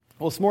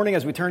Well, this morning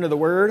as we turn to the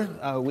Word,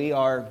 we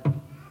are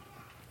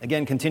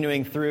again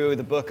continuing through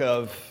the book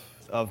of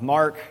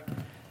Mark,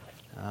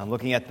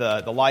 looking at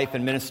the life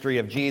and ministry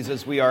of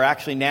Jesus. We are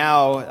actually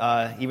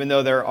now, even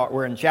though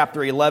we're in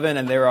chapter 11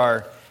 and there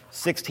are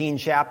 16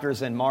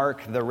 chapters in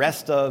Mark, the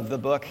rest of the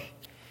book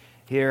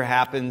here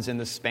happens in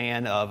the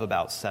span of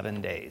about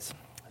 7 days.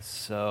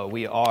 So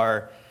we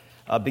are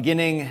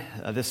beginning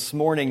this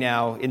morning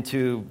now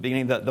into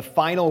beginning the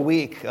final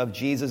week of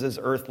Jesus'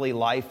 earthly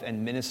life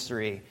and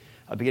ministry,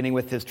 beginning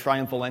with his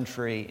triumphal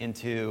entry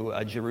into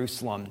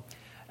Jerusalem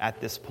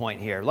at this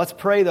point here. Let's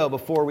pray, though,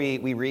 before we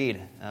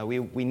read.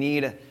 We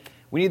need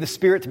the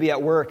Spirit to be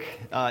at work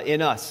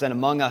in us and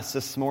among us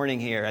this morning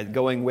here,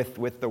 going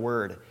with the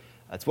Word.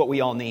 That's what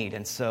we all need.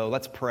 And so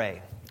let's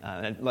pray.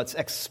 And let's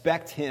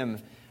expect him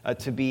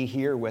to be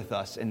here with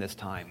us in this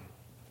time.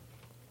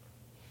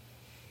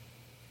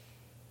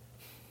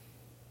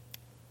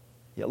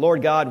 Yeah,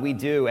 Lord God, we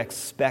do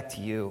expect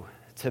you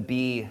to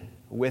be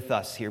with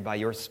us here by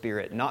your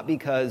Spirit, not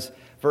because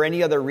for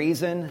any other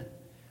reason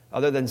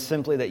other than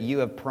simply that you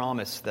have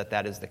promised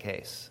that is the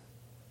case.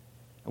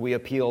 We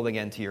appeal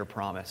again to your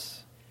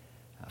promise,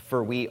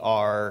 for we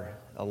are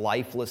a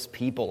lifeless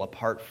people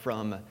apart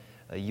from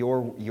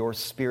your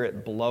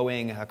Spirit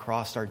blowing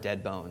across our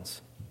dead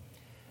bones.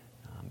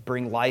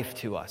 Bring life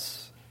to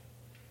us,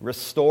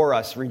 restore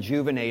us,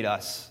 rejuvenate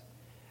us.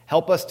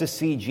 Help us to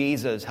see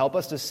Jesus. Help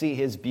us to see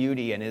his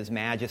beauty and his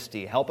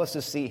majesty. Help us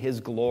to see his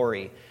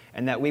glory,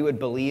 and that we would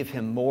believe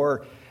him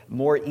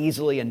more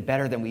easily and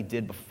better than we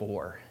did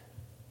before.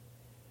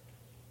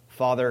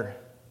 Father,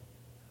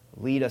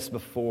 lead us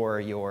before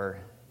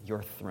your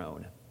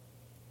throne.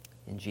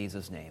 In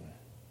Jesus' name,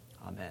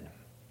 amen.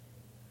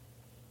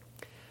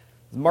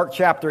 Mark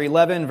chapter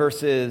 11,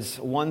 verses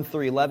 1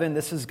 through 11.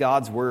 This is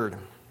God's word.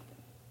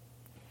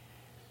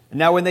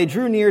 Now when they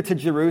drew near to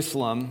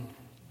Jerusalem,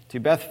 to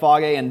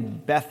Bethphage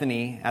and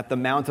Bethany at the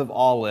Mount of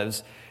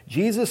Olives,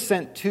 Jesus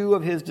sent two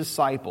of his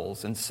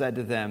disciples and said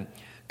to them,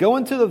 "Go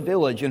into the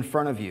village in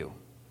front of you,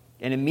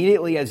 and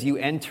immediately as you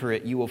enter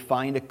it, you will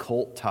find a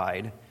colt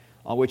tied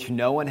on which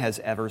no one has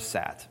ever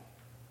sat.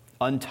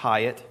 Untie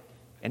it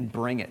and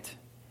bring it.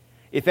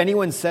 If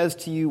anyone says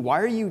to you,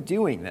 'Why are you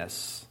doing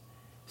this?'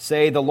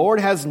 say, 'The Lord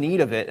has need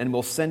of it, and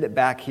will send it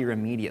back here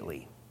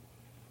immediately.'"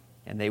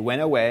 And they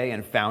went away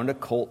and found a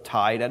colt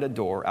tied at a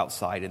door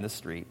outside in the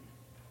street,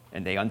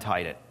 and they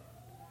untied it.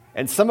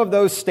 And some of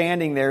those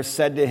standing there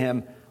said to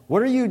him,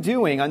 "What are you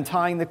doing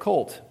untying the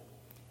colt?"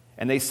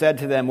 And they said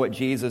to them what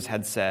Jesus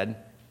had said,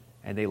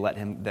 and they let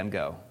them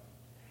go.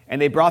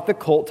 And they brought the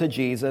colt to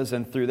Jesus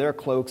and threw their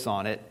cloaks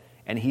on it,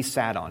 and he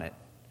sat on it.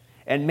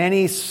 And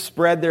many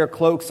spread their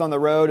cloaks on the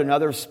road, and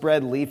others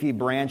spread leafy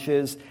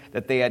branches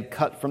that they had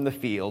cut from the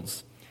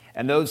fields.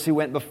 And those who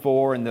went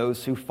before and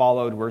those who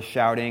followed were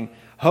shouting,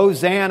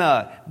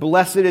 "Hosanna!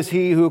 Blessed is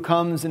he who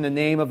comes in the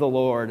name of the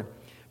Lord.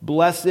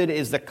 Blessed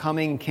is the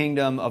coming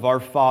kingdom of our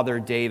father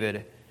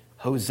David.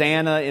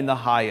 Hosanna in the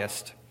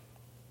highest."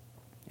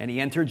 And he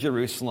entered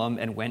Jerusalem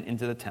and went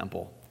into the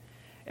temple.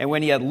 And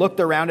when he had looked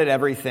around at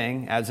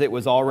everything, as it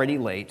was already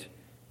late,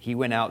 he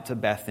went out to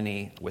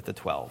Bethany with the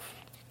 12.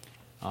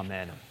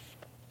 Amen.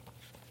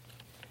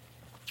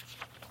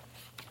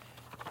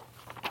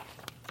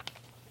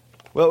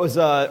 Well, it was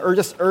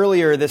just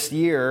earlier this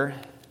year,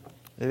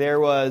 there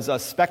was a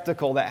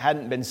spectacle that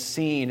hadn't been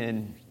seen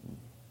in,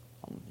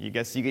 I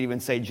guess you could even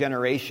say,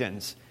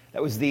 generations.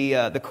 That was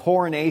the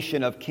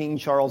coronation of King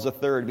Charles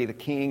III to be the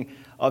King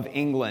of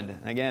England.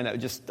 Again,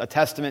 just a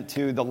testament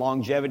to the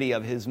longevity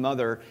of his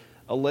mother,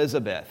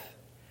 Elizabeth.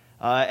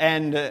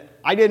 And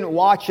I didn't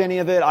watch any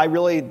of it. I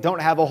really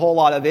don't have a whole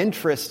lot of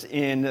interest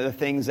in the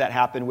things that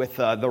happen with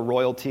the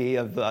royalty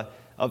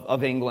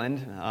of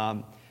England.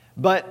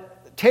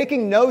 But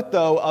taking note,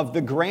 though, of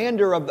the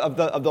grandeur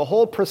of the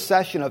whole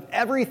procession, of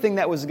everything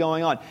that was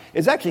going on,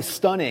 is actually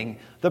stunning.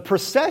 The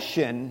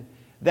procession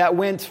that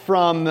went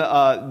from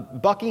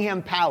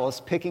Buckingham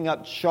Palace, picking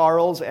up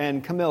Charles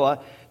and Camilla,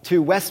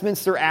 to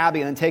Westminster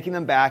Abbey and then taking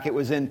them back. It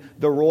was in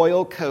the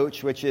royal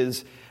coach, which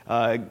is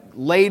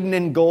laden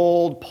in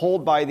gold,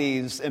 pulled by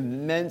these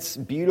immense,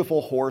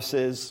 beautiful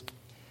horses.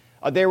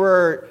 There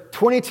were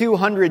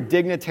 2,200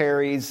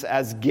 dignitaries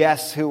as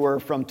guests who were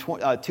from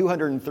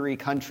 203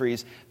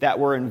 countries that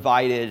were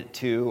invited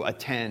to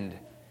attend.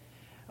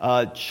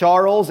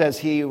 Charles, as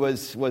he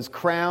was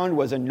crowned,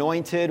 was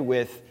anointed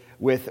with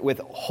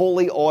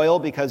holy oil,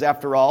 because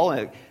after all,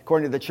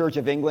 according to the Church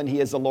of England,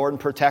 he is the Lord and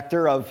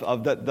protector of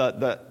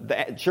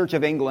the Church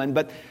of England.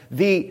 But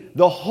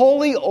the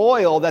holy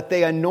oil that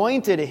they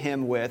anointed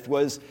him with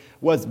was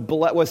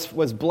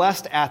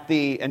blessed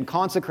and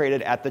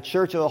consecrated at the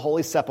Church of the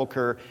Holy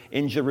Sepulchre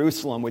in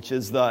Jerusalem, which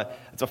is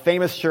it's a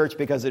famous church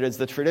because it is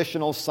the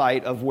traditional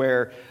site of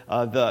where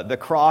the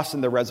cross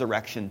and the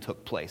resurrection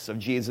took place, of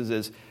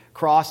Jesus'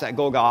 cross at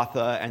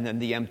Golgotha and then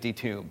the empty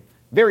tomb.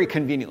 Very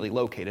conveniently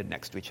located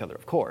next to each other,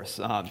 of course.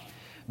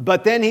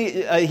 But then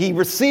he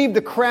received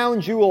the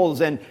crown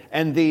jewels and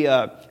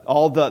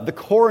all the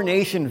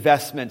coronation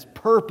vestments,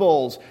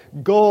 purples,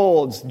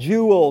 golds,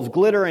 jewels,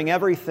 glittering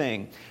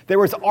everything. There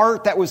was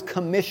art that was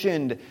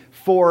commissioned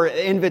for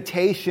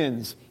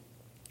invitations.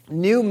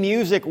 New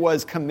music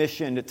was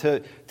commissioned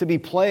to be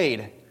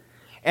played.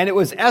 And it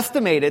was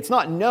estimated, it's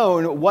not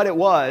known what it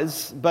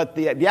was, but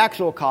the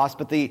actual cost,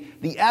 but the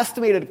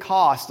estimated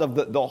cost of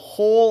the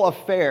whole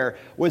affair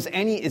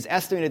is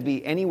estimated to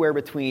be anywhere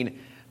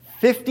between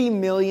 50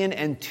 million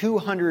and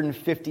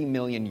 250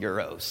 million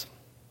euros.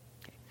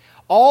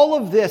 All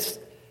of this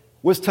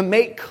was to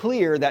make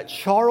clear that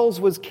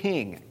Charles was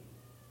king.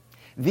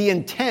 The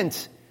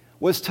intent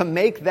was to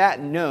make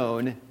that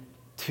known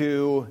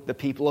to the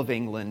people of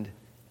England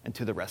and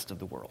to the rest of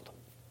the world.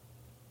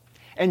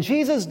 And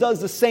Jesus does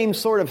the same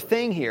sort of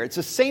thing here. It's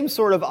the same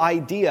sort of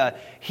idea.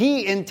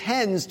 He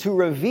intends to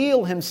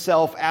reveal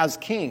himself as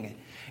king.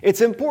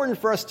 It's important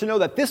for us to know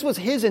that this was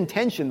his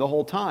intention the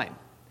whole time.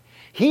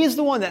 He's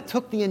the one that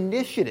took the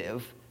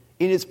initiative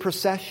in his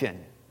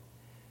procession.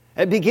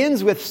 It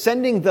begins with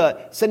sending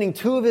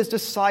two of his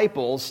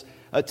disciples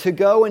to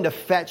go and to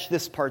fetch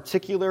this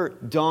particular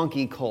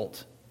donkey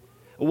colt,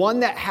 one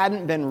that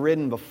hadn't been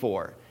ridden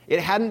before. It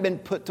hadn't been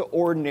put to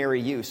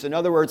ordinary use. In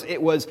other words,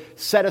 it was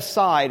set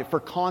aside for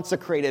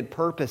consecrated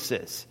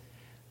purposes.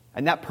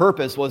 And that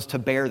purpose was to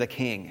bear the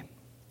king.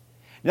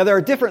 Now, there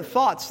are different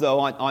thoughts, though,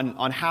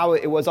 on how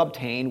it was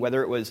obtained,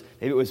 whether was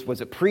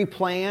it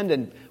pre-planned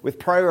and with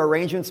prior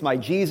arrangements by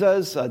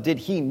Jesus? Did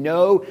he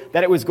know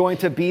that it was going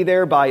to be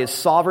there by his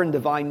sovereign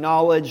divine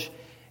knowledge?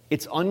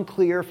 It's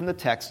unclear from the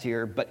text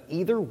here, but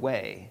either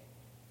way,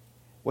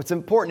 what's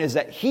important is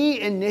that he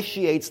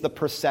initiates the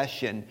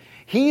procession.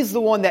 He's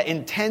the one that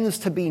intends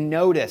to be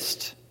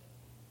noticed,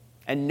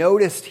 and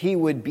noticed he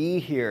would be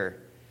here.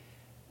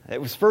 It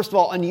was, first of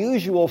all,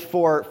 unusual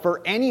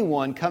for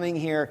anyone coming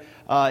here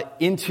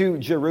into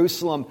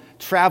Jerusalem,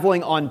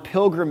 traveling on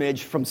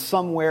pilgrimage from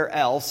somewhere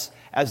else,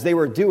 as they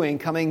were doing,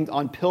 coming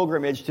on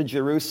pilgrimage to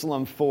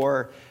Jerusalem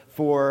for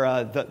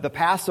the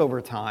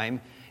Passover time.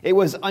 It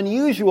was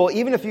unusual,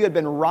 even if you had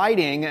been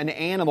riding an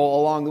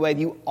animal along the way,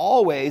 you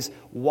always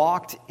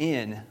walked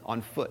in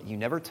on foot. You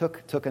never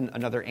took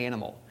another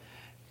animal.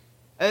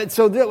 And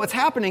so what's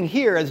happening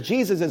here as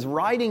Jesus is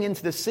riding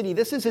into the city,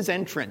 this is his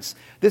entrance.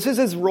 This is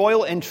his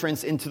royal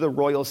entrance into the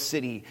royal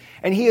city.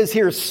 And he is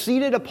here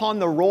seated upon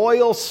the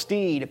royal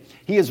steed.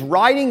 He is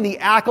riding the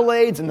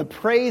accolades and the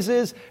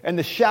praises and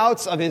the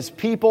shouts of his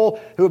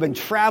people who have been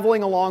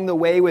traveling along the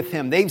way with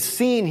him. They've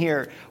seen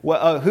here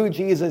who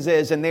Jesus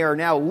is, and they are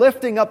now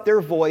lifting up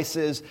their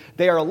voices.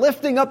 They are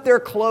lifting up their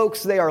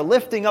cloaks. They are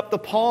lifting up the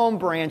palm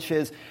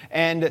branches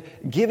and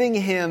giving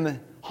him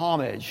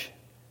homage.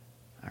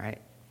 All right.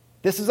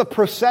 This is a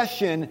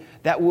procession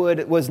that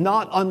was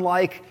not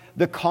unlike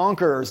the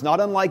conquerors, not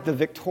unlike the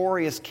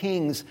victorious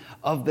kings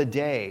of the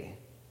day.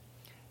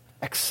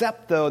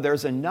 Except, though,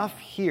 there's enough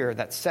here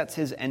that sets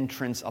his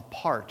entrance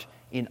apart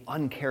in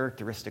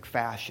uncharacteristic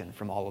fashion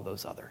from all of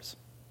those others.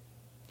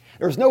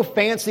 There's no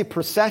fancy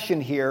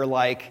procession here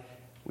like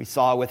we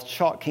saw with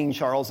King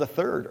Charles III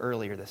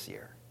earlier this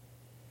year.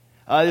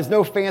 There's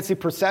no fancy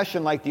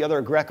procession like the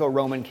other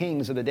Greco-Roman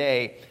kings of the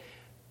day.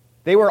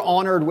 They were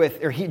honored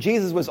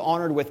Jesus was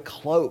honored with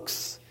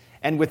cloaks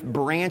and with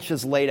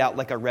branches laid out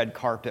like a red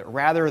carpet,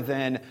 rather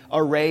than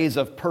arrays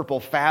of purple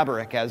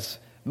fabric as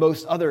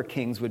most other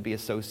kings would be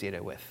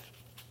associated with.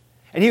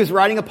 And he was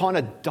riding upon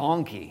a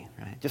donkey,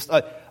 right? Just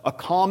a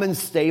common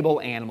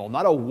stable animal,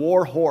 not a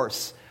war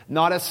horse,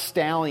 not a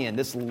stallion,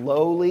 this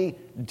lowly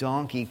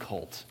donkey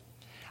colt.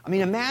 I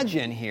mean,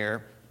 imagine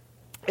here,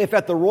 if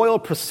at the royal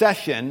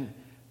procession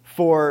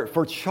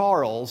for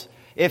Charles,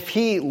 if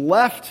he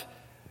left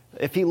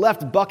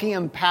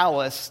Buckingham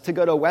Palace to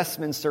go to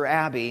Westminster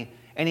Abbey,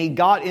 and he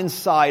got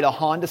inside a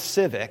Honda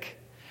Civic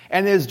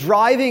and is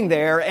driving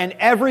there, and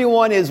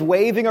everyone is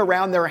waving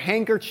around their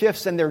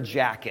handkerchiefs and their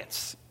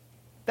jackets.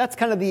 That's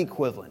kind of the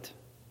equivalent.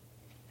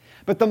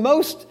 But the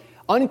most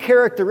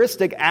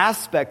uncharacteristic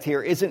aspect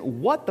here isn't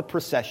what the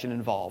procession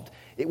involved.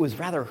 It was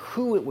rather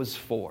who it was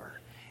for.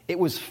 It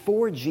was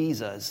for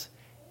Jesus,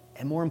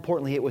 and more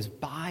importantly, it was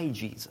by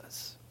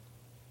Jesus.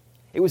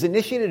 It was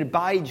initiated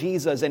by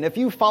Jesus, and if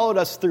you followed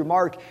us through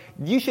Mark,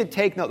 you should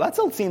take note. That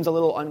still seems a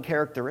little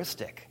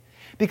uncharacteristic.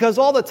 Because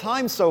all the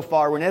time so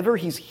far, whenever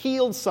he's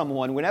healed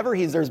someone, whenever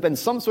there's been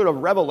some sort of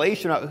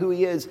revelation of who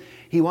he is,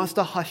 he wants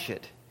to hush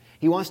it.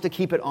 He wants to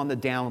keep it on the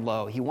down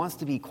low. He wants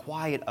to be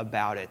quiet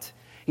about it.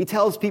 He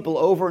tells people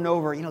over and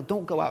over,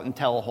 don't go out and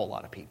tell a whole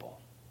lot of people.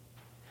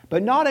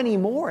 But not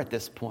anymore at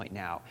this point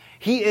now.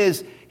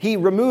 He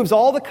removes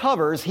all the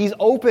covers. He's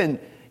open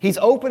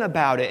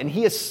about it, and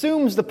he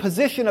assumes the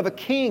position of a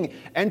king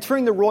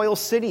entering the royal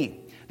city.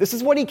 This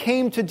is what he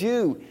came to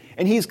do,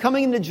 and he's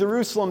coming into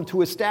Jerusalem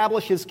to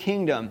establish his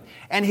kingdom,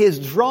 and his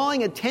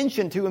drawing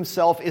attention to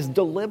himself is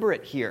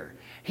deliberate here.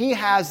 He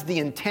has the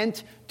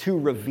intent to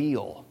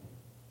reveal,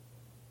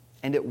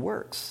 and it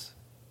works.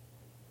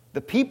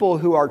 The people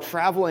who are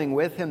traveling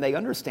with him, they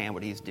understand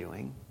what he's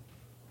doing.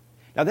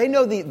 Now, they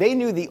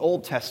knew the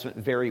Old Testament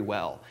very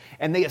well,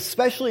 and they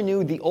especially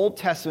knew the Old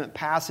Testament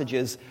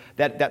passages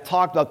that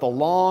talked about the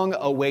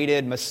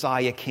long-awaited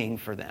Messiah king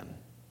for them.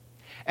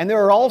 And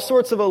there are all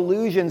sorts of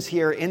allusions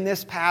here in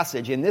this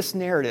passage, in this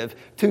narrative,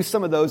 to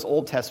some of those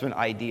Old Testament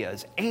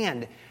ideas.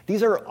 And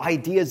these are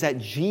ideas that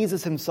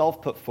Jesus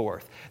himself put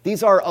forth.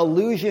 These are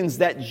allusions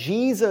that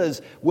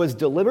Jesus was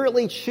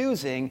deliberately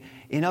choosing,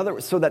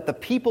 so that the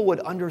people would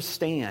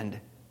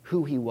understand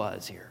who he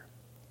was here.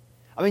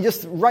 I mean,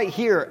 just right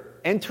here,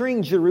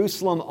 entering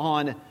Jerusalem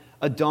on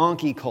a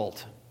donkey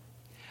colt.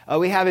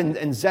 We have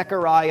in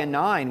Zechariah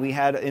 9, we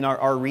had in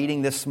our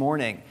reading this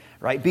morning,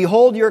 right?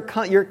 Behold, your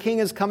king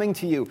is coming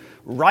to you.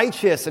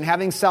 Righteous and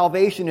having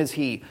salvation is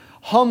he.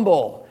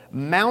 Humble,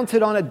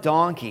 mounted on a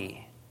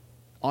donkey,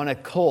 on a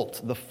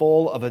colt, the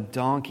foal of a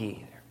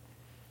donkey.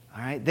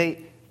 All right?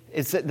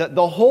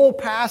 The whole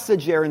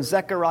passage there in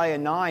Zechariah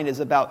 9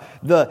 is about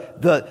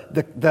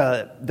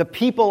the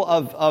people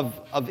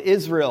of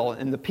Israel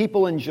and the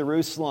people in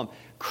Jerusalem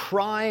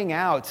crying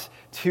out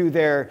to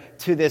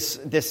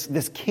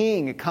this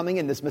king coming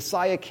in, this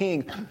Messiah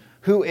king,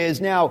 who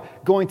is now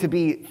going to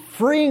be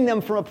freeing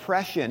them from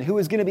oppression, who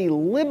is going to be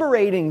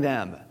liberating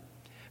them,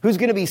 who's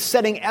going to be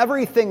setting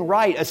everything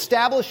right,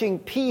 establishing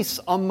peace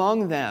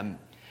among them.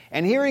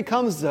 And here he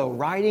comes, though,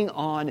 riding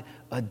on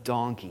a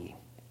donkey.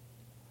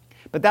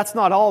 But that's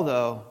not all,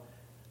 though.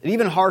 It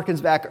even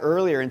harkens back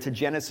earlier into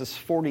Genesis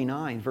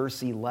 49,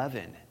 verse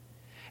 11.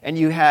 And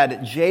you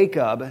had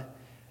Jacob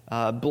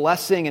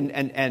blessing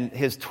and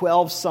his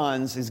 12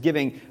 sons. He's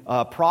giving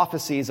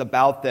prophecies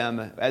about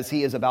them as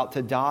he is about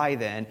to die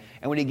then.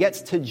 And when he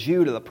gets to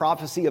Judah, the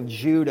prophecy of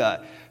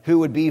Judah, who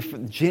would be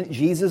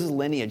Jesus'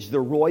 lineage, the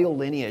royal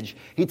lineage,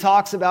 he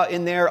talks about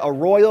in there a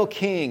royal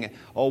king,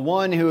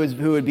 one who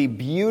would be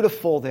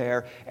beautiful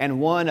there, and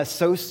one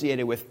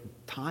associated with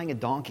tying a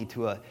donkey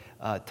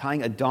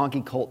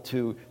colt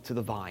to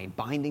the vine,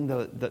 binding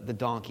the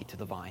donkey to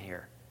the vine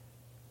here.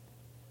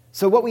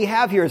 So what we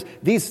have here is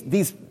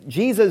these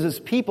Jesus'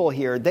 people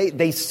here,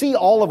 they see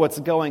all of what's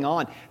going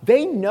on.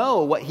 They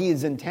know what he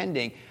is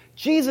intending.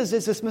 Jesus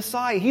is this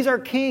Messiah. He's our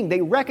king.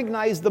 They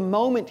recognize the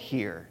moment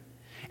here.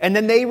 And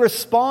then they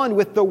respond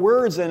with the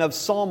words of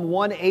Psalm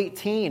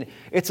 118.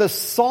 It's a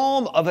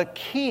psalm of a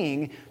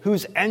king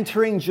who's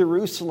entering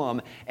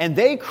Jerusalem. And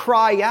they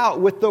cry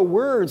out with the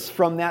words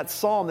from that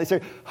psalm. They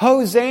say,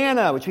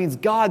 Hosanna, which means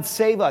God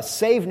save us,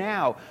 save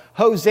now.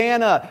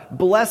 Hosanna,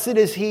 blessed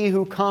is he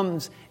who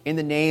comes in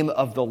the name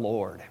of the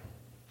Lord.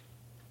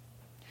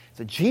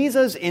 So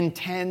Jesus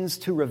intends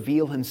to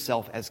reveal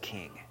himself as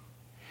king.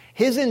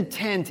 His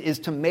intent is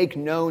to make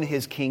known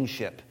his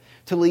kingship,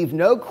 to leave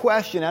no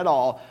question at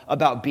all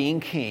about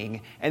being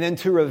king, and then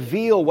to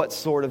reveal what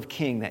sort of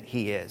king that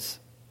he is.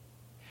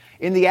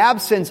 In the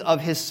absence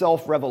of his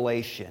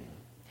self-revelation,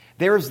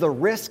 there is the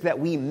risk that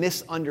we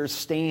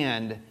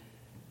misunderstand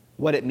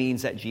what it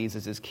means that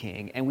Jesus is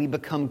king, and we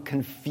become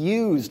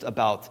confused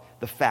about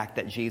the fact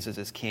that Jesus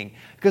is king,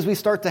 because we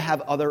start to have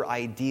other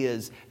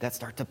ideas that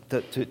start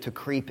to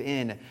creep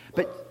in.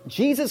 But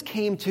Jesus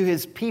came to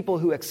his people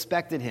who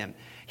expected him.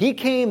 He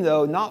came,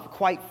 though, not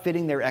quite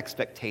fitting their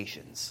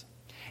expectations.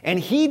 And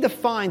he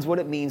defines what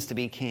it means to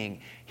be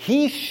king.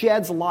 He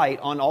sheds light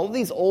on all of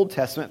these Old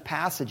Testament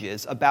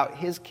passages about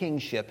his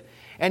kingship,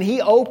 and he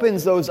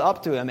opens those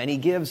up to him, and he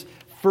gives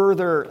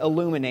further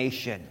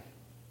illumination.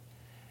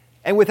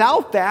 And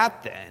without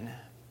that, then,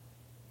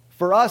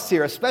 for us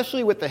here,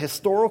 especially with the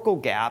historical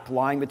gap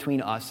lying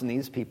between us and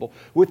these people,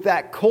 with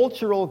that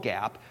cultural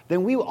gap,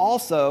 then we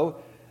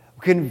also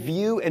can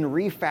view and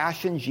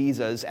refashion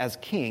Jesus as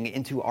king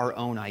into our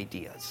own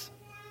ideas.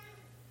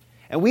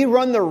 And we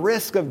run the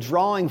risk of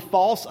drawing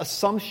false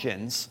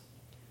assumptions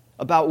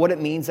about what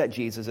it means that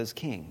Jesus is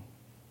king,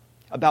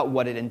 about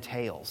what it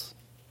entails.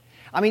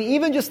 I mean,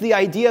 even just the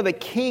idea of a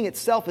king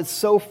itself is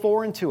so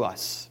foreign to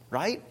us,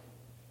 right?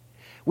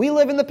 We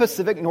live in the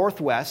Pacific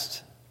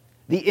Northwest,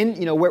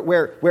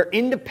 where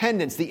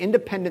independence, the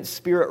independent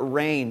spirit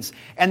reigns.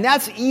 And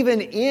that's even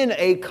in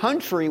a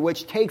country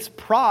which takes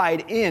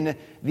pride in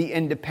the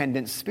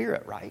independent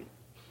spirit, right?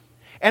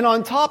 And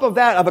on top of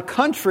that, of a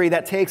country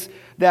that takes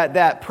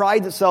that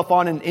prides itself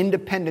on an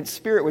independent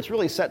spirit, which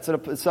really sets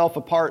itself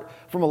apart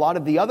from a lot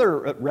of the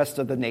other rest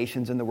of the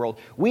nations in the world,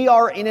 we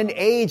are in an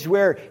age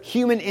where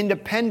human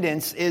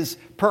independence is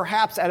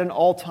perhaps at an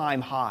all-time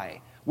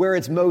high, where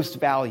it's most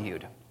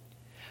valued.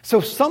 So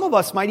some of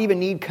us might even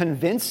need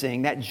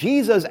convincing that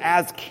Jesus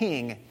as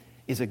king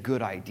is a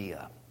good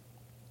idea.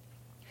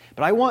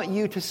 But I want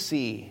you to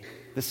see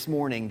this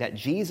morning that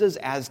Jesus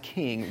as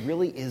king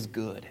really is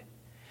good,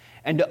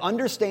 and to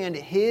understand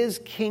his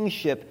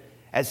kingship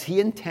as he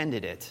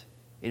intended it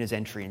in his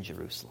entry in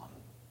Jerusalem.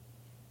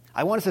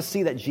 I want us to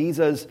see that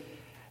Jesus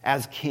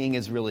as king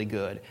is really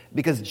good,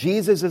 because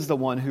Jesus is the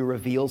one who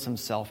reveals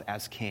himself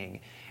as king.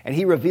 And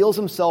he reveals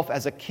himself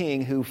as a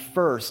king who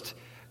first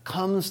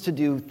comes to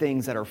do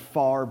things that are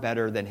far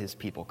better than his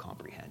people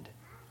comprehend.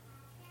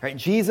 Right?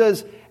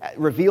 Jesus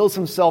reveals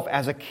himself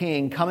as a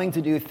king coming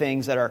to do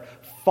things that are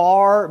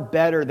far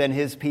better than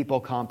his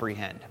people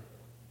comprehend.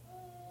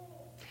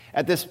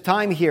 At this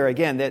time here,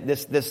 again,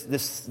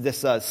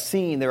 this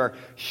scene, there are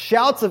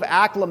shouts of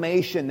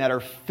acclamation that are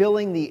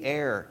filling the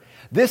air.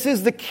 This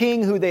is the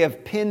king who they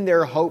have pinned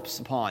their hopes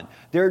upon,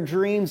 their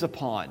dreams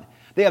upon.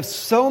 They have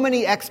so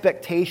many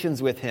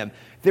expectations with him.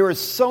 There is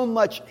so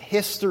much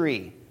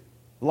history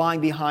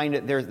lying behind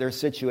it, their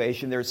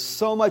situation. There's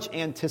so much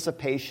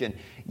anticipation.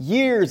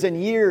 Years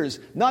and years,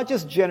 not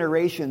just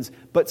generations,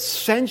 but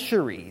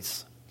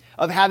centuries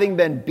of having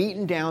been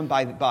beaten down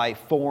by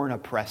foreign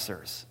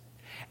oppressors.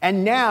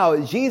 And now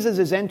Jesus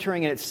is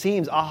entering, and it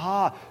seems,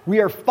 we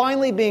are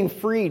finally being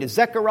freed.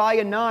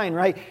 Zechariah 9,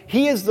 right?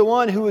 He is the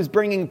one who is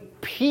bringing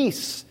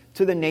peace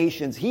to the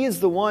nations. He is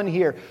the one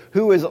here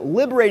who is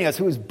liberating us,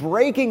 who is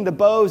breaking the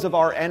bows of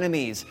our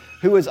enemies,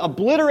 who is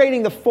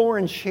obliterating the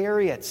foreign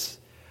chariots.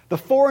 The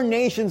foreign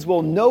nations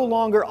will no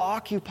longer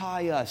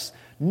occupy us.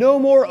 No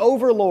more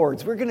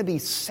overlords. We're going to be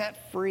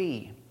set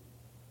free.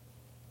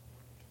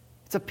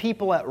 It's a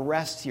people at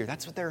rest here.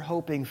 That's what they're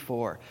hoping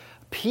for.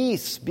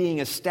 Peace being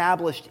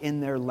established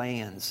in their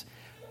lands.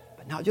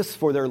 But not just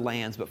for their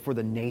lands, but for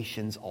the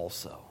nations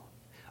also.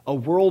 A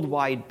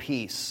worldwide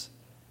peace.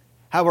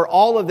 However,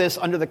 all of this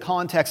under the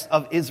context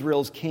of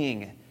Israel's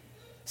king.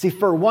 See,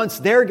 for once,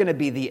 they're going to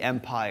be the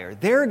empire.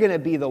 They're going to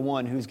be the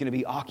one who's going to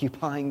be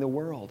occupying the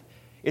world.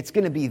 It's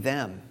going to be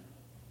them.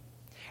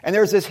 And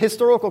there's this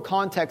historical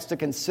context to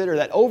consider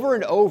that over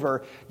and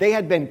over, they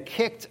had been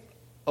kicked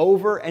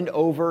over and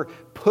over,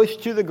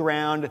 pushed to the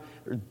ground,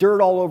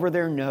 dirt all over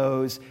their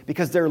nose,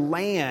 because their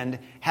land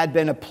had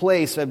been a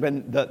place, had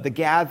been the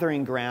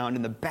gathering ground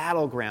and the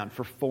battleground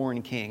for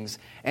foreign kings.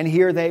 And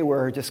here they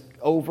were, just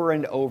over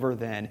and over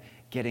then,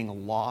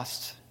 getting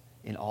lost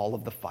in all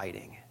of the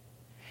fighting.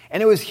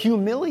 And it was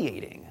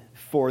humiliating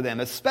for them,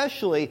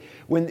 especially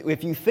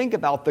if you think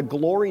about the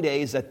glory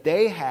days that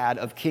they had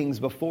of kings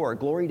before,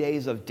 glory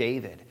days of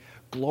David,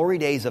 glory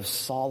days of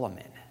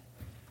Solomon.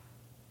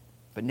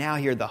 But now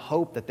here, the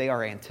hope that they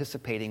are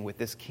anticipating with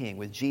this king,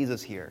 with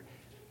Jesus here,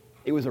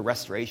 it was a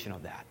restoration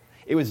of that.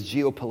 It was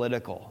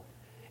geopolitical.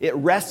 It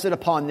rested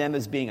upon them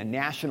as being a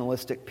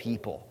nationalistic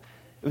people.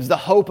 It was the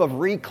hope of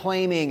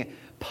reclaiming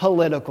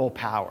political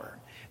power.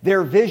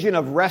 Their vision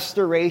of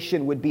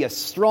restoration would be a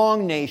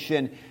strong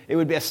nation. It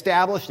would be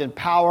established in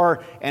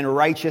power and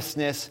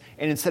righteousness.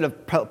 And instead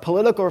of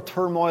political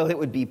turmoil, it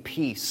would be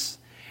peace.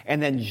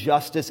 And then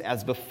justice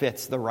as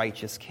befits the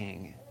righteous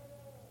king.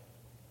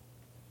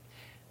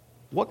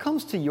 What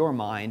comes to your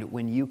mind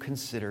when you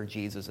consider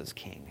Jesus as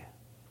king?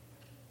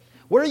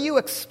 What are you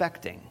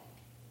expecting?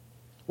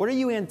 What are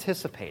you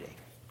anticipating?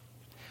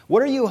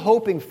 What are you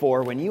hoping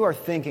for when you are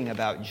thinking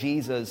about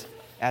Jesus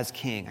as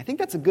king? I think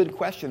that's a good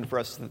question for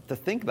us to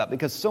think about,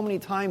 because so many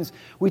times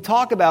we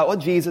talk about,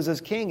 Jesus is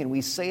king, and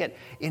we say it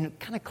in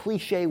kind of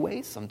cliche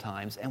ways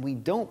sometimes, and we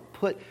don't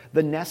put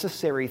the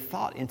necessary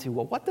thought into,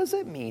 what does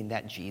it mean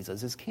that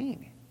Jesus is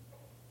king?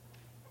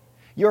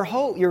 Your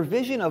hope, your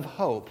vision of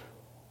hope,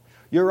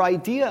 your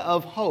idea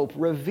of hope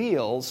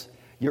reveals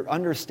your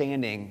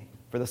understanding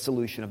for the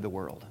solution of the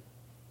world.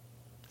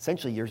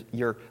 Essentially,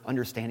 your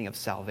understanding of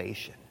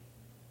salvation.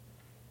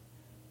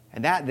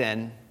 And that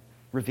then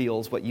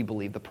reveals what you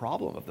believe the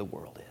problem of the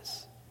world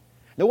is.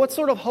 Now, what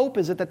sort of hope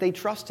is it that they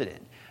trusted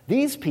in?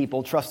 These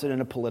people trusted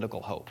in a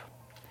political hope.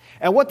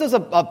 And what does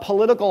a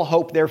political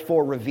hope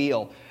therefore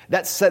reveal?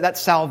 That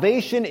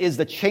salvation is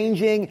the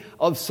changing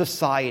of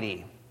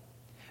society.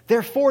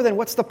 Therefore, then,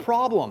 what's the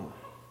problem?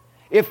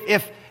 If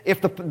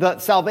the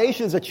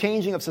salvation is a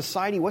changing of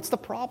society, what's the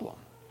problem?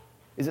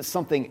 Is it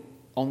something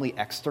only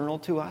external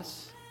to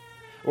us?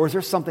 Or is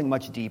there something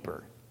much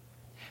deeper?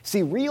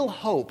 See, real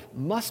hope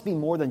must be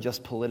more than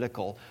just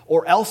political,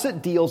 or else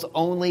it deals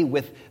only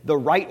with the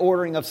right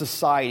ordering of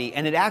society,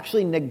 and it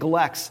actually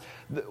neglects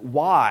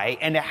why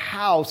and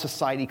how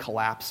society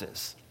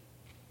collapses.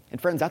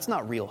 And friends, that's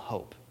not real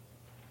hope.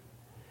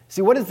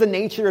 See, what is the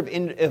nature of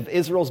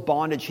Israel's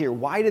bondage here?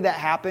 Why did that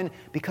happen?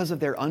 Because of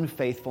their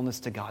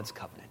unfaithfulness to God's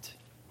covenant.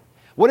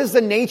 What is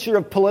the nature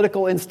of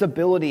political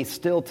instability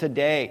still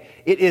today?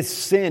 It is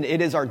sin.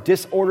 It is our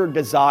disordered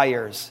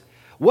desires.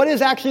 What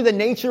is actually the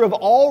nature of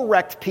all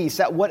wrecked peace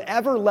at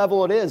whatever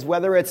level it is,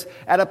 whether it's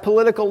at a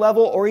political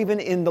level or even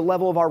in the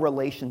level of our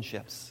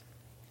relationships?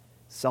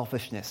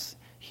 Selfishness,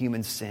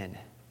 human sin.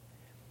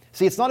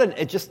 See, it's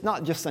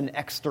not just an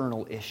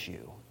external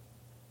issue.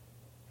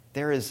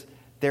 It's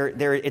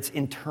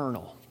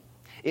internal.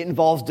 It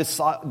involves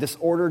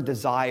disordered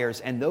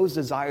desires, and those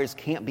desires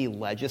can't be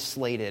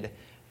legislated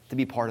to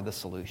be part of the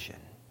solution.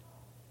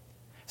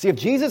 See, if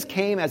Jesus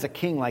came as a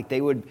king like they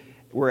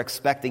were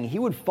expecting, he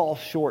would fall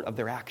short of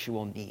their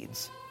actual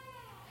needs.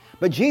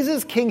 But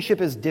Jesus'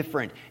 kingship is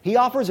different. He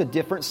offers a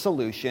different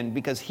solution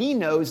because he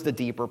knows the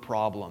deeper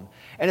problem.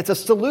 And it's a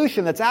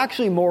solution that's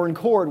actually more in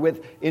accord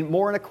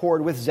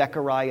with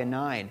Zechariah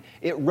 9.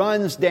 It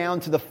runs down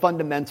to the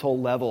fundamental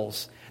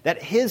levels.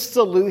 That his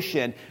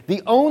solution,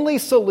 the only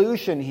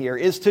solution here,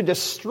 is to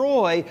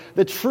destroy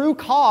the true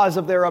cause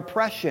of their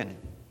oppression.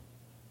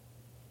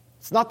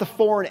 It's not the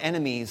foreign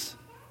enemies.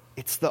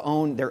 It's their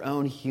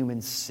own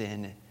human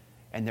sin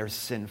and their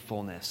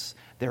sinfulness,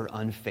 their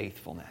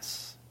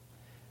unfaithfulness.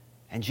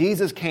 And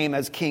Jesus came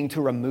as king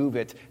to remove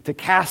it, to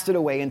cast it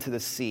away into the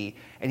sea.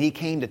 And he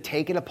came to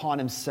take it upon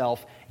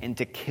himself and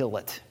to kill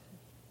it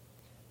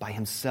by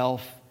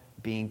himself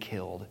being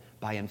killed,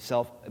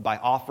 by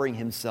offering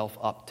himself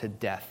up to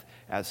death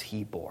as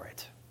he bore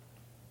it.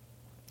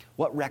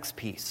 What wrecks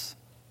peace?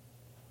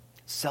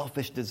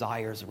 Selfish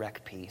desires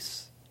wreck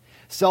peace.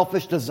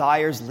 Selfish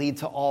desires lead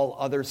to all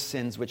other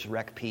sins which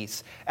wreck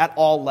peace at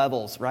all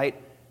levels, right?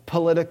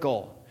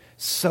 Political,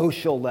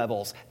 social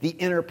levels, the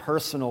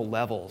interpersonal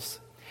levels.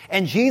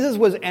 And Jesus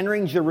was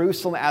entering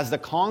Jerusalem as the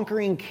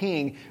conquering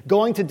king,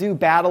 going to do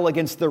battle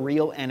against the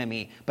real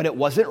enemy. But it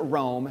wasn't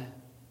Rome.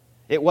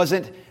 It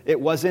wasn't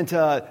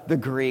the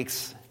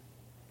Greeks.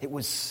 It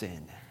was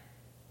sin.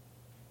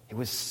 It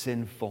was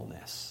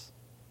sinfulness.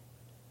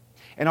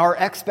 And our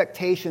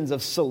expectations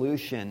of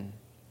solution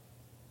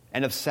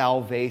and of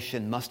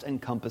salvation must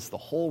encompass the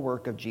whole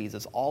work of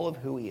Jesus, all of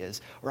who he is,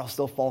 or else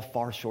they'll fall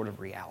far short of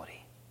reality.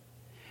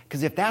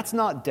 Because if that's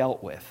not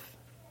dealt with,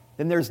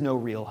 then there's no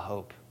real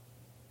hope.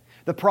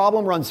 The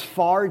problem runs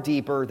far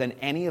deeper than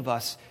any of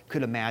us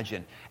could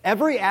imagine.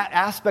 Every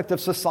aspect of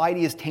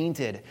society is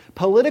tainted.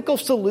 Political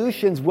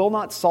solutions will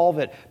not solve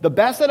it. The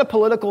best that a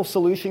political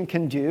solution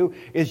can do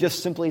is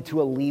just simply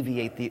to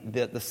alleviate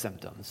the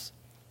symptoms.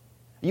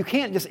 You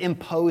can't just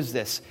impose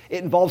this.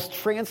 It involves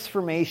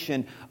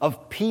transformation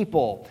of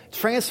people,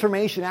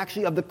 transformation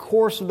actually of the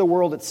course of the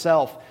world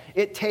itself.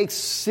 It takes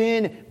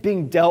sin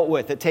being dealt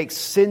with. It takes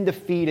sin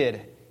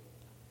defeated.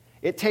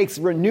 It takes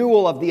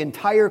renewal of the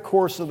entire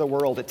course of the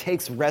world. It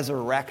takes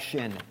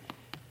resurrection.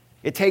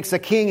 It takes a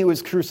king who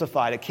is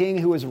crucified, a king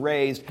who is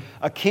raised,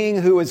 a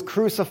king who is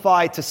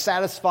crucified to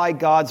satisfy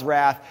God's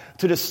wrath,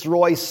 to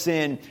destroy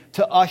sin,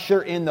 to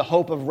usher in the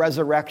hope of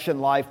resurrection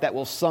life that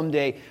will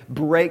someday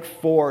break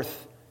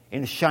forth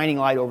in shining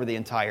light over the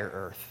entire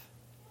earth.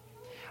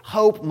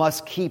 Hope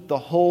must keep the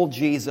whole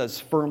Jesus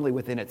firmly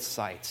within its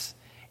sights.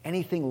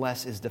 Anything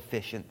less is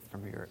deficient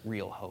from your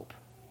real hope.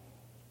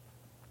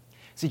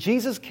 See,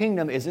 Jesus'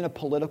 kingdom isn't a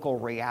political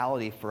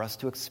reality for us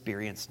to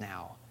experience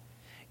now.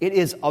 It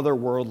is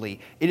otherworldly.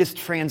 It is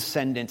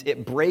transcendent.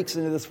 It breaks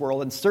into this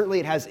world, and certainly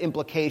it has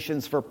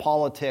implications for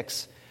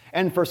politics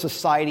and for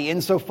society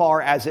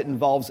insofar as it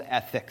involves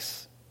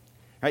ethics.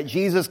 Right?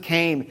 Jesus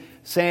came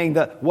saying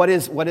that what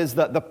is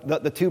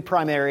the two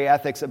primary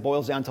ethics? It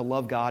boils down to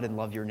love God and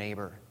love your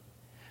neighbor.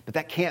 But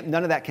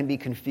none of that can be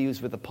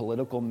confused with a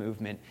political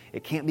movement.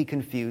 It can't be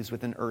confused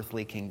with an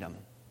earthly kingdom.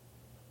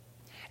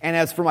 And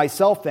as for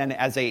myself then,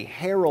 as a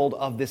herald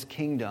of this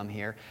kingdom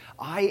here,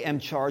 I am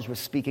charged with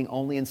speaking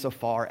only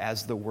insofar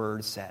as the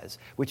word says,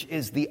 which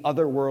is the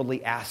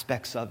otherworldly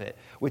aspects of it,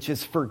 which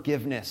is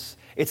forgiveness.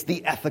 It's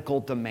the ethical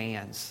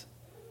demands.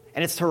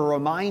 And it's to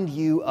remind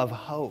you of a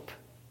hope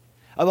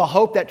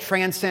that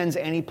transcends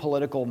any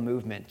political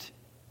movement.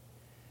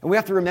 And we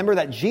have to remember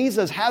that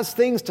Jesus has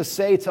things to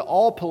say to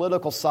all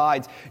political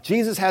sides.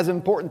 Jesus has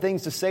important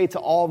things to say to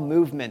all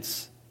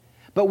movements.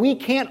 But we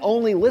can't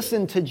only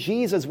listen to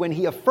Jesus when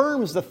he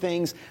affirms the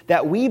things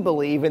that we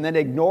believe and then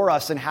ignore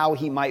us and how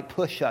he might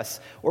push us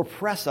or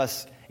press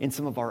us in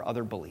some of our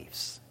other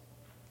beliefs.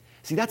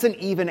 See, that's an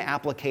even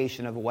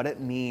application of what it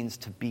means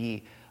to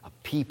be a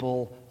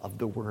people of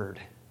the word,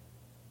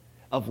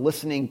 of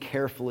listening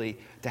carefully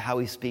to how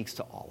he speaks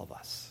to all of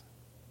us.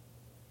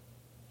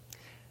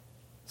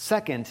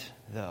 Second,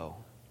 though,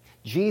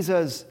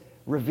 Jesus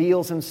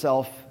reveals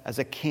himself as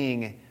a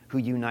king who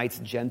unites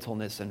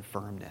gentleness and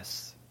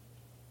firmness.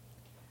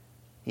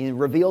 He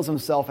reveals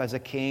himself as a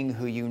king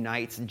who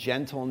unites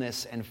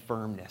gentleness and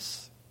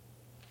firmness.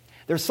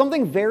 There's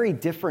something very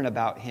different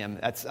about him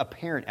that's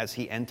apparent as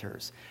he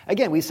enters.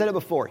 Again, we said it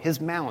before,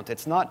 his mount,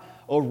 it's not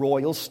a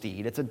royal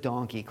steed, it's a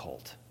donkey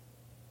colt.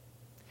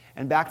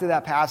 And back to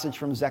that passage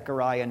from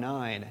Zechariah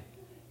 9,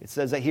 it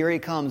says that here he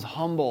comes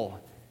humble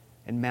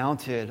and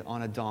mounted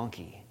on a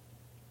donkey,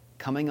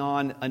 coming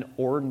on an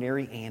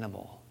ordinary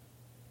animal,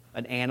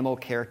 an animal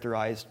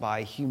characterized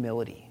by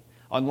humility.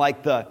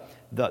 Unlike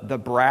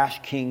the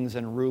brash kings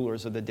and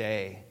rulers of the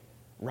day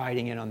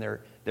riding in on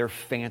their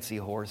fancy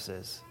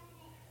horses.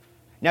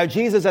 Now,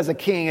 Jesus as a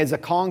king is a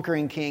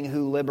conquering king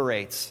who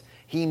liberates.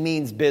 He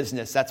means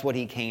business. That's what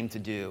he came to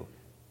do.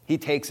 He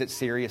takes it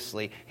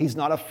seriously. He's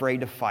not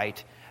afraid to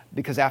fight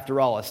because, after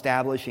all,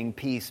 establishing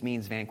peace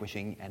means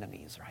vanquishing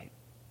enemies, right?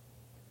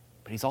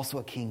 But he's also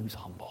a king who's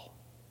humble.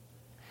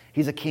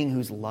 He's a king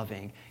who's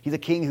loving. He's a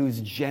king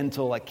who's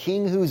gentle, a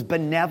king who's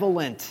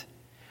benevolent.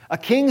 A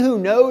king who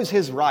knows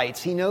his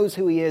rights, he knows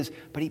who he is,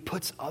 but he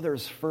puts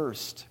others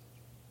first.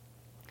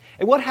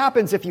 And what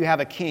happens if you have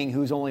a king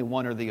who's only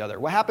one or the other?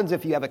 What happens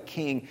if you have a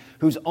king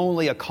who's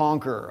only a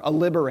conqueror, a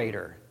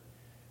liberator?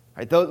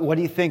 Right? What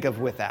do you think of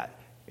with that?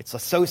 It's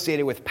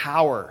associated with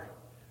power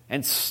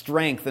and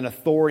strength and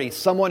authority,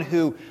 someone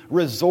who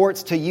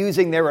resorts to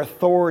using their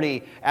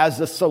authority as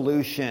the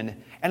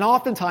solution, and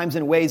oftentimes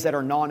in ways that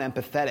are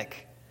non-empathetic.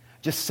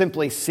 Just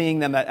simply seeing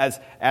them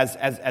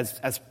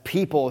as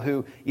people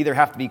who either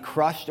have to be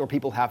crushed or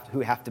people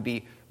who have to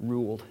be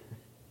ruled.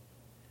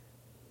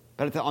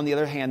 But on the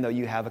other hand, though,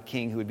 you have a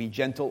king who would be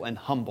gentle and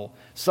humble.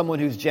 Someone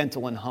who's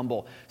gentle and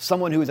humble.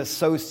 Someone who is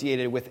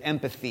associated with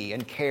empathy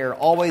and care.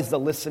 Always the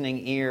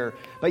listening ear.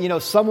 But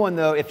someone,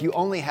 though, if you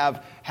only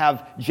have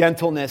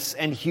gentleness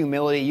and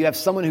humility, you have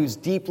someone who's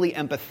deeply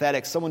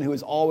empathetic. Someone who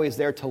is always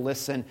there to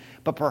listen.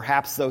 But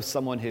perhaps, though,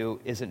 someone who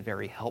isn't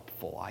very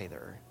helpful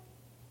either.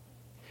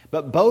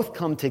 But both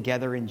come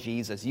together in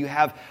Jesus. You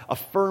have a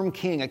firm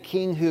king, a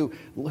king who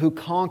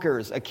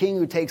conquers, a king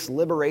who takes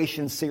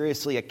liberation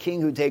seriously, a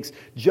king who takes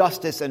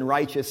justice and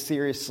righteousness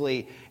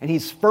seriously. And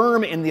he's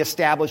firm in the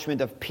establishment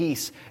of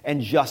peace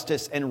and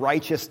justice and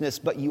righteousness.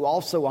 But you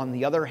also, on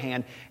the other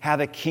hand,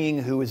 have a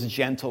king who is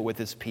gentle with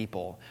his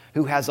people,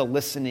 who has a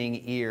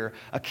listening ear,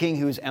 a king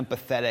who's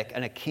empathetic,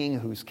 and a king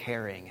who's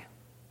caring.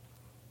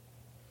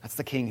 That's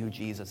the king who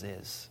Jesus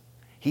is.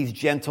 He's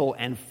gentle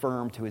and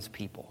firm to his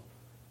people.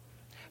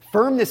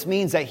 Firmness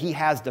means that he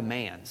has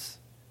demands.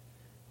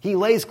 He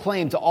lays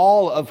claim to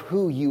all of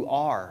who you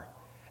are.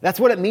 That's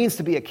what it means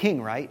to be a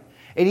king, right?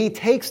 And he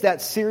takes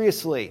that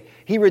seriously.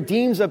 He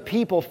redeems a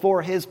people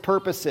for his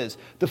purposes,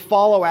 to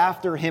follow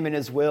after him in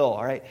his will,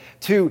 all right?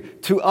 To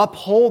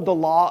uphold the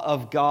law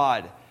of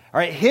God. All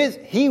right?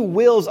 He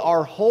wills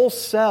our whole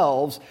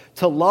selves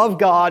to love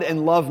God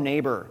and love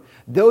neighbor.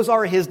 Those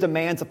are his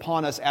demands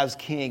upon us as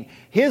king.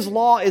 His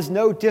law is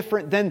no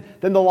different than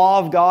the law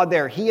of God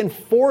there. He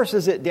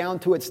enforces it down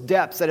to its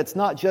depths, that it's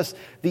not just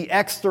the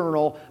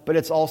external, but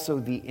it's also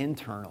the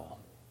internal.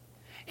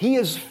 He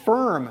is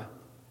firm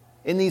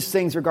in these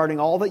things regarding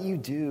all that you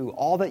do,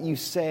 all that you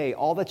say,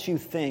 all that you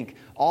think,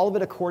 all of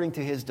it according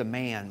to his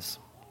demands.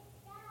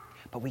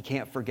 But we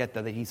can't forget,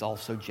 though, that he's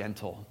also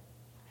gentle.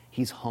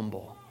 He's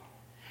humble.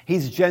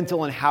 He's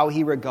gentle in how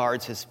he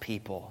regards his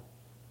people.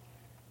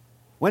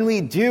 When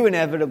we do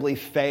inevitably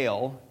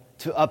fail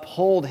to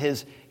uphold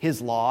his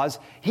laws,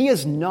 he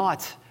is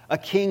not a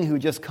king who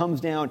just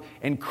comes down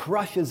and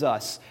crushes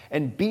us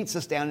and beats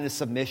us down into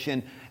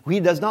submission. He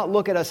does not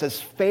look at us as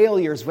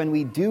failures when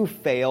we do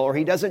fail, or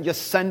he doesn't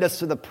just send us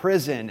to the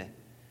prison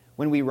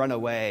when we run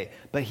away,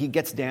 but he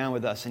gets down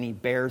with us and he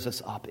bears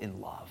us up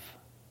in love.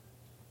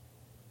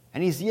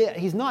 And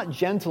he's not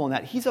gentle in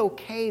that. He's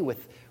okay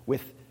with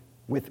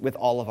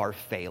all of our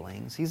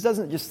failings. He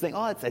doesn't just think,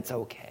 oh, it's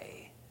okay.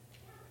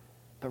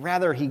 But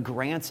rather, he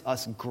grants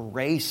us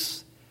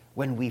grace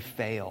when we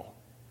fail.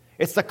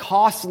 It's the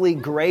costly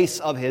grace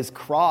of his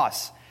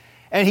cross.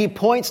 And he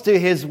points to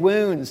his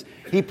wounds.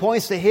 He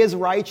points to his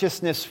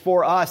righteousness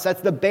for us.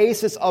 That's the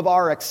basis of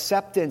our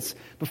acceptance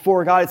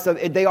before God.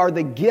 They are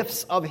the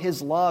gifts of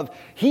his love.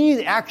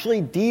 He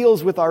actually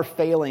deals with our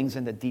failings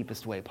in the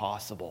deepest way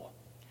possible.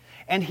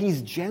 And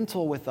he's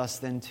gentle with us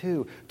then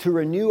too, to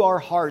renew our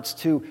hearts,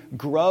 to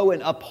grow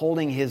in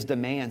upholding his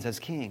demands as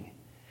king.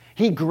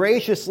 He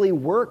graciously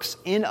works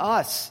in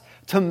us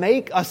to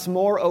make us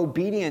more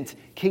obedient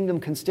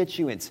kingdom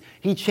constituents.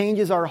 He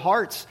changes our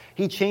hearts.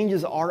 He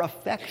changes our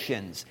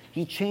affections.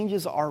 He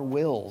changes our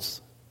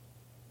wills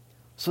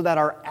so that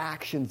our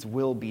actions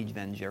will be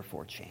then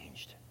therefore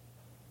changed.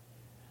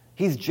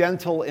 He's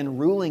gentle in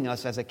ruling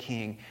us as a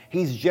king.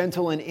 He's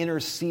gentle in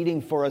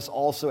interceding for us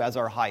also as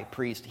our high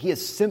priest. He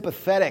is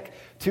sympathetic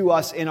to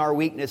us in our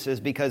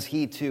weaknesses because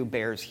he too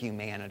bears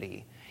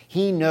humanity.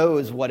 He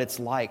knows what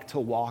it's like to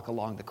walk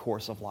along the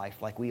course of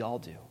life like we all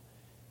do.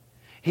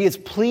 He is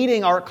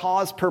pleading our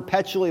cause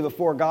perpetually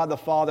before God the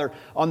Father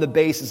on the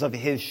basis of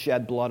his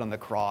shed blood on the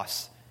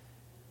cross.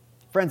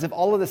 Friends, if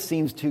all of this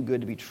seems too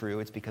good to be true,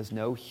 it's because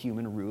no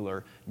human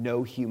ruler,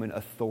 no human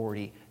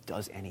authority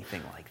does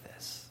anything like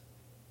this.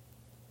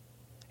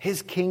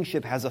 His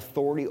kingship has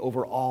authority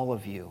over all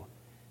of you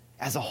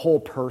as a whole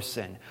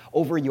person,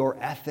 over your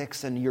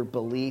ethics and your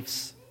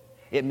beliefs.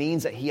 It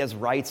means that he has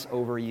rights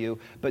over you.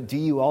 But do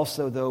you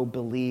also, though,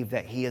 believe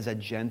that he is a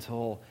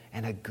gentle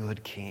and a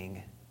good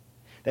king?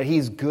 That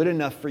he's good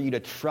enough for you to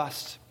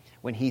trust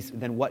when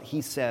then what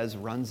he says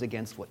runs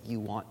against what you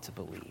want to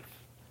believe?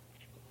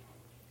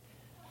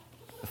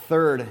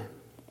 Third,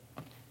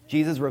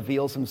 Jesus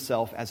reveals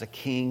himself as a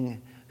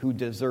king who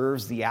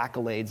deserves the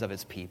accolades of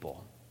his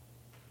people.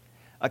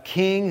 A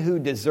king who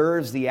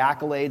deserves the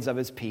accolades of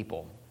his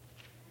people.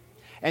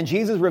 And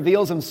Jesus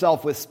reveals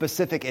himself with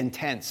specific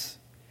intents.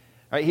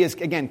 Right, he is,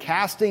 again,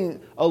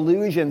 casting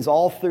allusions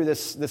all through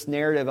this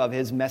narrative of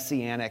his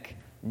messianic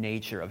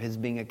nature, of his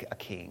being a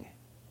king.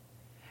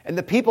 And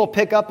the people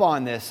pick up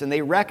on this, and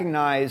they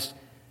recognize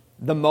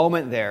the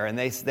moment there, and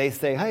they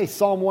say, hey,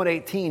 Psalm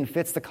 118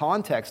 fits the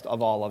context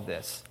of all of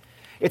this.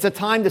 It's a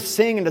time to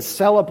sing and to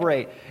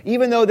celebrate.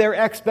 Even though their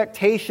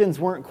expectations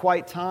weren't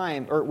quite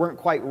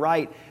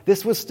right,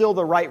 this was still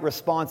the right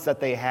response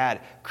that they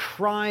had,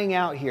 crying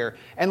out here.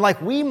 And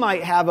like we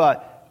might have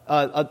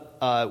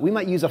we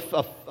might use a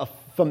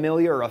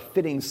familiar or a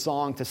fitting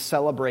song to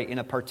celebrate in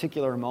a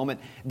particular moment.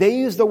 They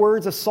use the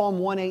words of Psalm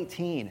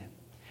 118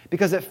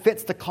 because it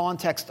fits the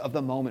context of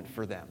the moment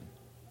for them.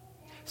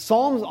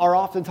 Psalms are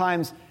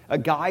oftentimes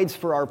guides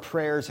for our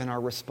prayers and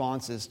our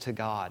responses to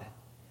God.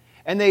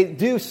 And they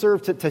do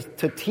serve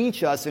to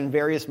teach us in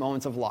various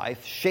moments of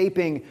life,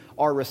 shaping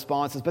our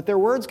responses. But their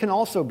words can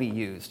also be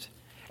used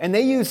And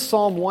they use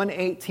Psalm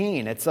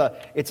 118. It's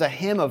a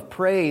hymn of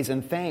praise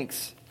and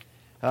thanks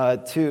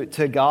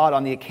to God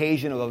on the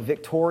occasion of a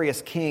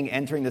victorious king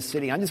entering the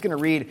city. I'm just going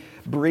to read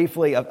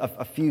briefly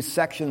a few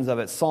sections of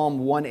it. Psalm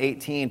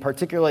 118,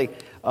 particularly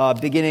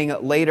beginning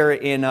later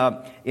in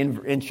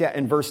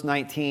verse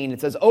 19. It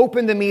says,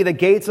 "Open to me the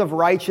gates of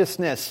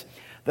righteousness,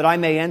 that I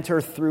may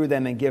enter through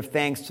them and give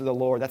thanks to the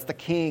Lord." That's the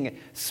king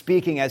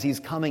speaking as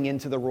he's coming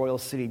into the royal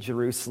city,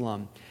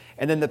 Jerusalem.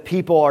 And then the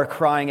people are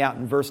crying out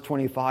in verse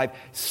 25,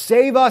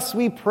 "Save us,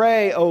 we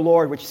pray, O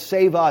Lord," which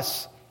save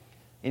us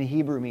in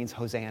Hebrew means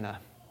Hosanna.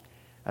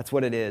 That's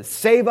what it is.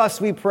 "Save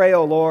us, we pray,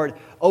 O Lord.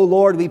 O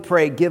Lord, we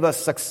pray, give us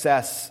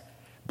success.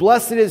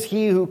 Blessed is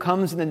he who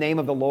comes in the name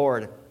of the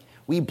Lord.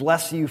 We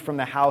bless you from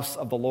the house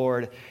of the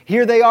Lord."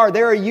 Here they are.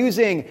 They are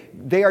using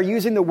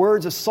the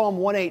words of Psalm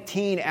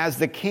 118 as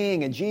the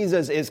king, and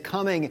Jesus is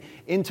coming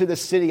into the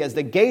city as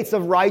the gates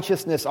of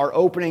righteousness are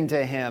opening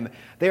to him.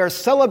 They are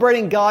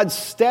celebrating God's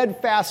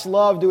steadfast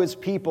love to his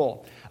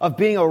people, of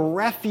being a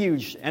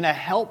refuge and a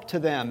help to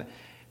them.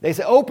 They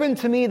say, "Open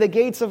to me the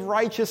gates of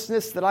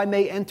righteousness, that I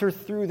may enter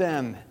through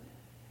them."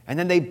 And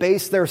then they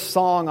base their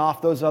song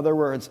off those other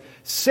words.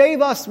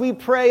 "Save us, we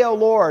pray, O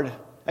Lord."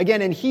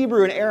 Again, in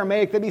Hebrew and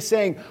Aramaic, they'd be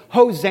saying,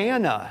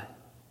 "Hosanna."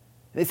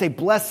 They say,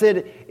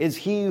 "Blessed is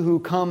he who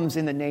comes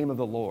in the name of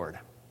the Lord."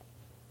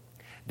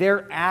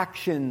 Their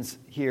actions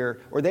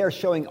here, or they are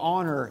showing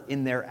honor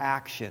in their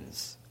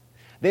actions.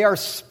 They are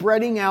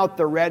spreading out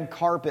the red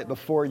carpet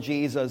before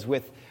Jesus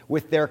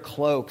with their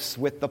cloaks,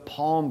 with the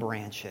palm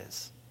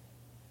branches.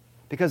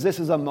 Because this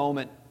is a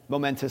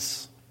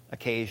momentous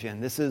occasion.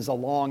 This is a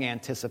long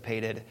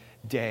anticipated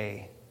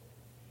day.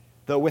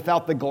 Though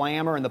without the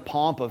glamour and the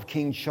pomp of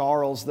King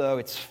Charles, though,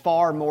 it's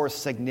far more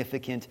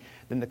significant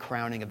than the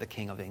crowning of the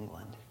King of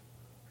England.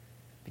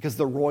 Because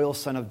the royal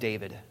son of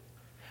David,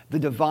 the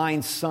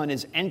divine son,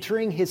 is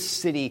entering his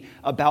city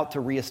about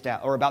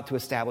to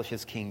establish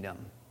his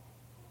kingdom.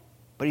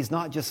 But he's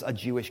not just a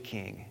Jewish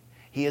king.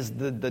 He is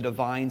the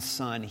divine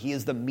son. He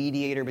is the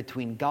mediator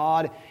between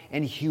God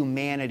and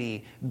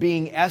humanity,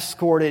 being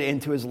escorted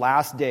into his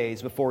last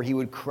days before he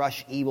would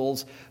crush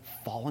evil's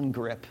fallen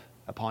grip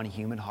upon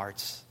human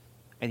hearts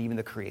and even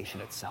the creation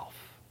itself.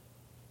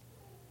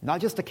 Not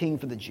just a king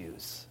for the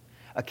Jews,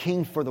 a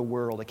king for the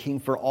world, a king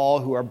for all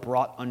who are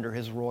brought under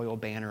his royal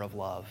banner of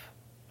love.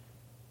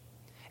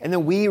 And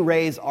then we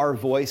raise our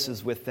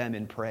voices with them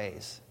in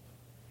praise.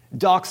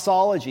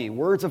 Doxology,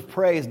 words of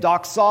praise.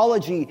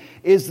 Doxology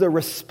is the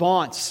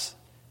response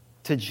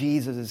to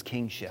Jesus'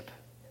 kingship.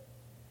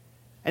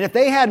 And if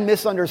they had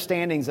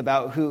misunderstandings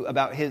about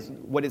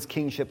what his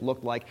kingship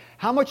looked like,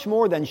 how much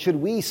more then should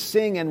we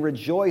sing and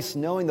rejoice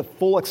knowing the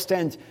full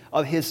extent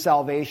of his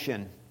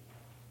salvation?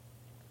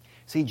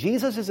 See,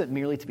 Jesus isn't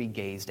merely to be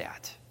gazed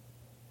at.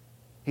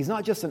 He's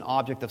not just an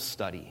object of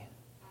study.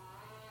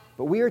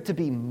 But we are to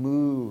be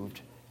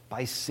moved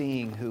by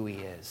seeing who he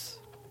is.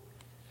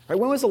 Right?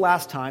 When was the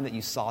last time that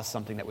you saw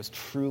something that was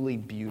truly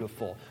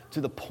beautiful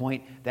to the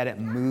point that it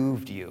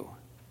moved you?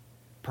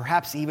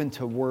 Perhaps even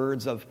to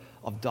words of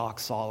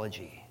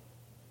doxology.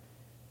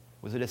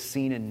 Was it a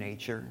scene in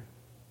nature?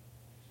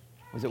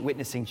 Was it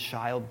witnessing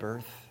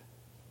childbirth?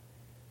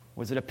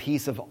 Was it a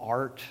piece of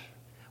art?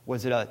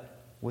 Was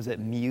it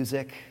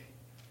music?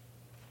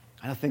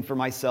 I think for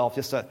myself,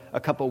 just a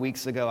couple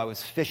weeks ago, I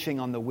was fishing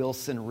on the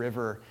Wilson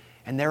River,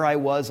 and there I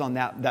was on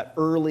that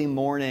early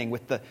morning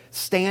with the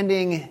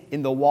standing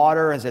in the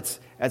water as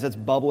it's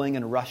bubbling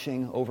and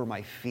rushing over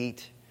my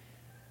feet.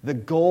 The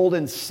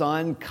golden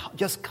sun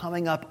just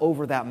coming up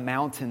over that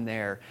mountain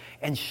there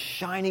and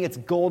shining its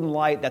golden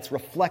light that's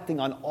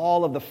reflecting on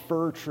all of the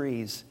fir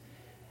trees.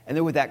 And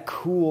then with that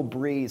cool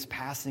breeze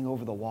passing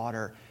over the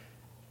water,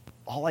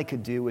 all I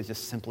could do was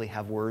just simply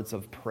have words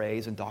of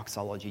praise and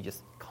doxology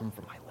just come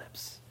from my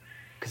lips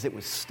because it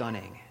was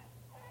stunning.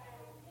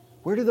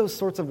 Where do those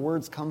sorts of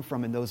words come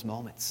from in those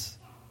moments?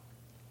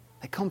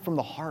 They come from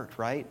the heart,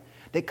 right?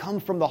 They come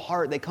from the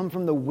heart. They come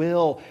from the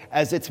will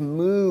as it's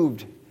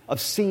moved of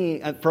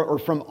seeing, or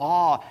from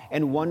awe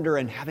and wonder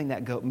and having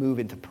that move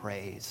into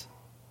praise.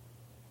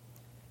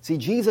 See,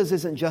 Jesus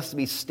isn't just to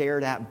be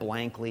stared at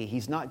blankly.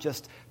 He's not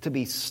just to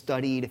be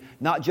studied,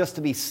 not just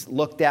to be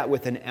looked at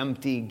with an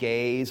empty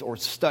gaze or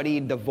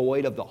studied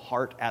devoid of the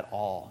heart at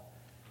all,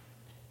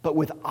 but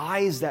with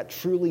eyes that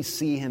truly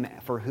see him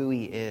for who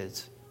he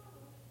is.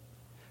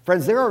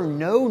 Friends, there are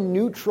no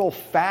neutral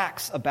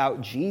facts about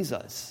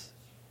Jesus.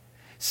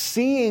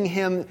 Seeing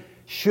him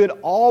should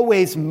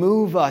always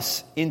move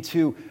us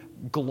into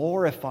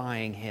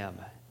glorifying him.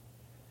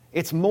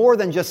 It's more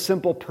than just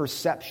simple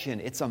perception.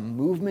 It's a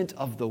movement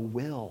of the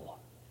will.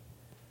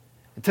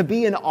 To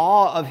be in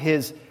awe of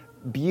his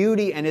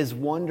beauty and his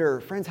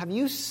wonder. Friends, have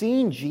you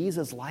seen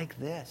Jesus like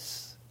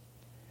this?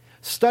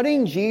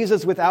 Studying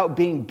Jesus without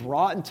being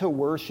brought into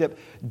worship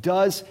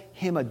does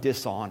him a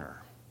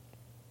dishonor.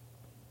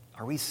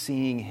 Are we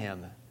seeing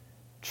him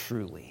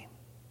truly?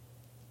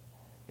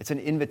 It's an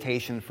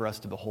invitation for us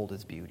to behold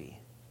his beauty,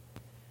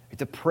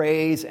 to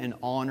praise and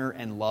honor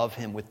and love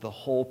him with the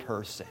whole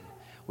person,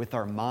 with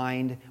our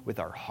mind, with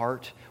our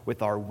heart,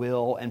 with our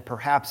will, and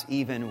perhaps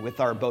even with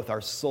both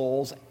our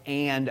souls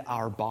and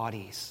our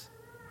bodies.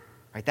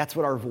 Right? That's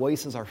what our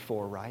voices are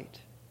for, right?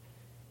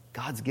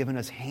 God's given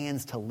us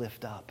hands to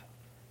lift up.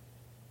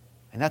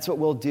 And that's what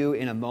we'll do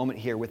in a moment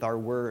here with our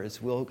words.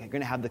 We're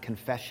going to have the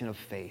confession of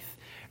faith.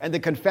 And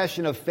the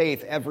confession of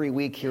faith every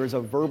week here is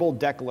a verbal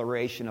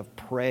declaration of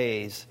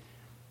praise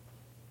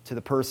to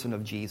the person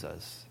of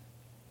Jesus.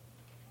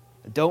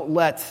 Don't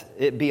let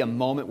it be a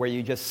moment where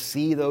you just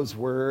see those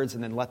words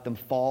and then let them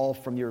fall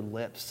from your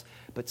lips.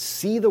 But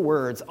see the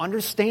words,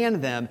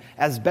 understand them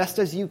as best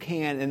as you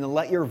can, and then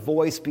let your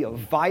voice be a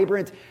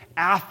vibrant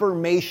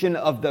affirmation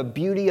of the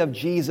beauty of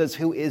Jesus,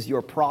 who is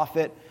your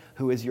prophet,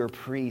 who is your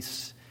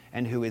priest,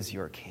 and who is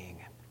your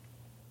king.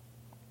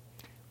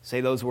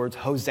 Say those words,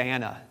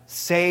 Hosanna.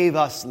 Save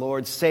us,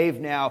 Lord. Save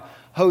now.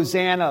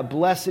 Hosanna.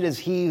 Blessed is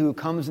he who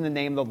comes in the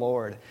name of the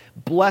Lord.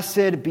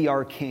 Blessed be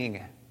our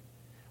King,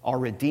 our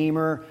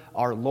Redeemer,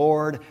 our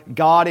Lord,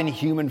 God in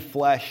human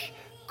flesh,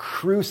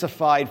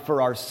 crucified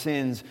for our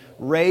sins,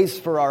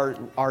 raised for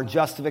our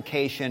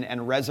justification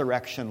and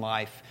resurrection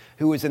life,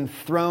 who is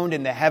enthroned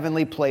in the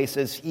heavenly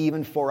places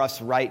even for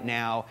us right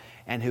now,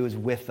 and who is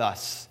with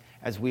us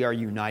as we are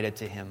united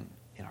to him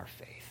in our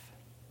faith.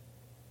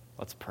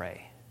 Let's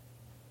pray.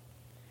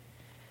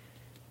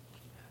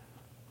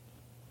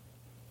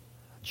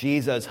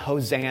 Jesus,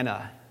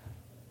 Hosanna.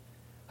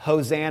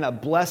 Hosanna.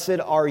 Blessed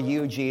are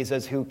you,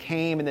 Jesus, who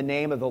came in the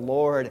name of the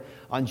Lord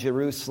on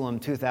Jerusalem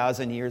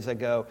 2,000 years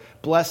ago.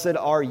 Blessed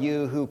are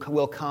you who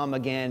will come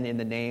again in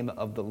the name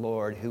of the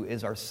Lord, who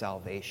is our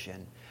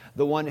salvation.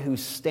 The one who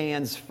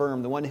stands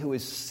firm, the one who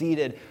is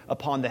seated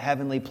upon the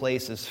heavenly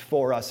places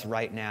for us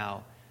right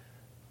now,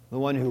 the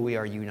one who we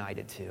are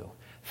united to.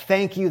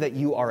 Thank you that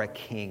you are a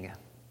king,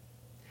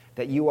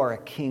 that you are a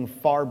king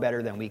far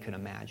better than we can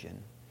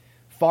imagine,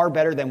 far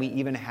better than we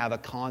even have a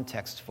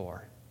context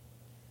for.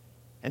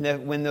 And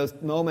that when those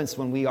moments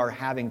when we are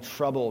having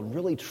trouble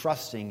really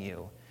trusting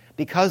you,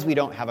 because we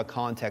don't have a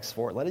context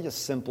for it, let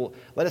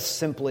us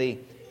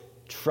simply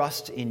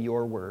trust in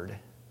your word,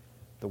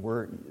 the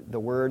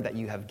word that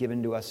you have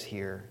given to us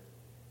here,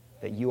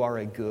 that you are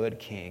a good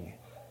king,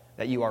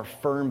 that you are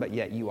firm, but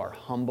yet you are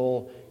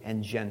humble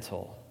and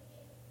gentle.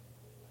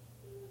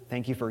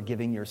 Thank you for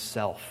giving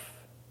yourself.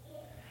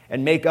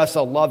 And make us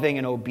a loving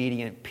and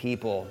obedient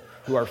people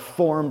who are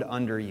formed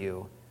under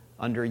you,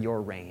 under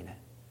your reign.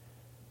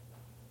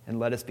 And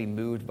let us be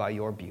moved by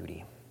your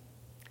beauty.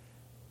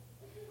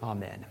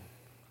 Amen.